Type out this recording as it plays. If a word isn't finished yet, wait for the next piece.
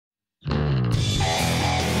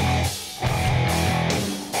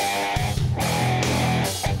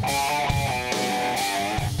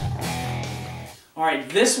All right,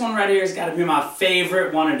 this one right here has got to be my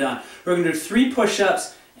favorite one and done. We're going to do 3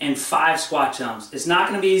 push-ups and 5 squat jumps. It's not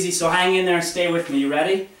going to be easy, so hang in there and stay with me. You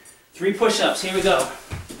ready? 3 push-ups. Here we go.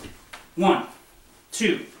 1,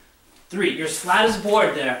 2, 3. You're as flat as a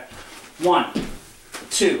board there. 1,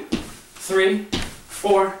 2, 3,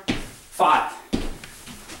 4, 5.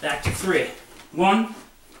 Back to 3. 1,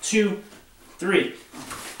 2, 3.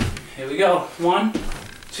 Here we go. 1,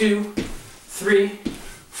 2, 3,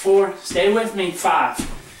 4. Stay with me.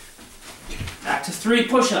 5. Back to 3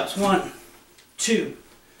 push-ups. 1, 2,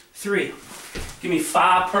 3. Give me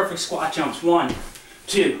 5 perfect squat jumps. 1,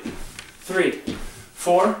 2, 3,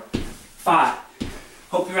 4, 5.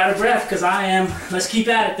 Hope you're out of breath, because I am. Let's keep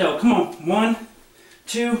at it though. Come on. 1,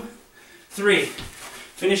 2, 3.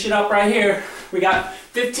 Finish it up right here. We got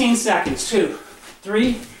 15 seconds. 2,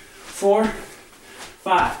 3, 4,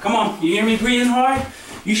 5. Come on. You hear me breathing hard?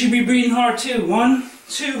 You should be breathing hard too. 1,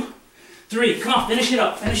 2, 3. Come on. Finish it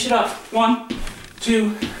up. Finish it up. 1, 2,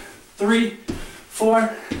 3, 4,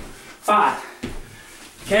 5.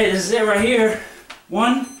 Okay, this is it right here.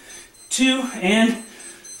 1, 2, and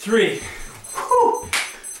 3. Whew.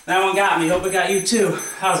 That one got me. Hope it got you too.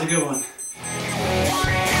 That was a good one.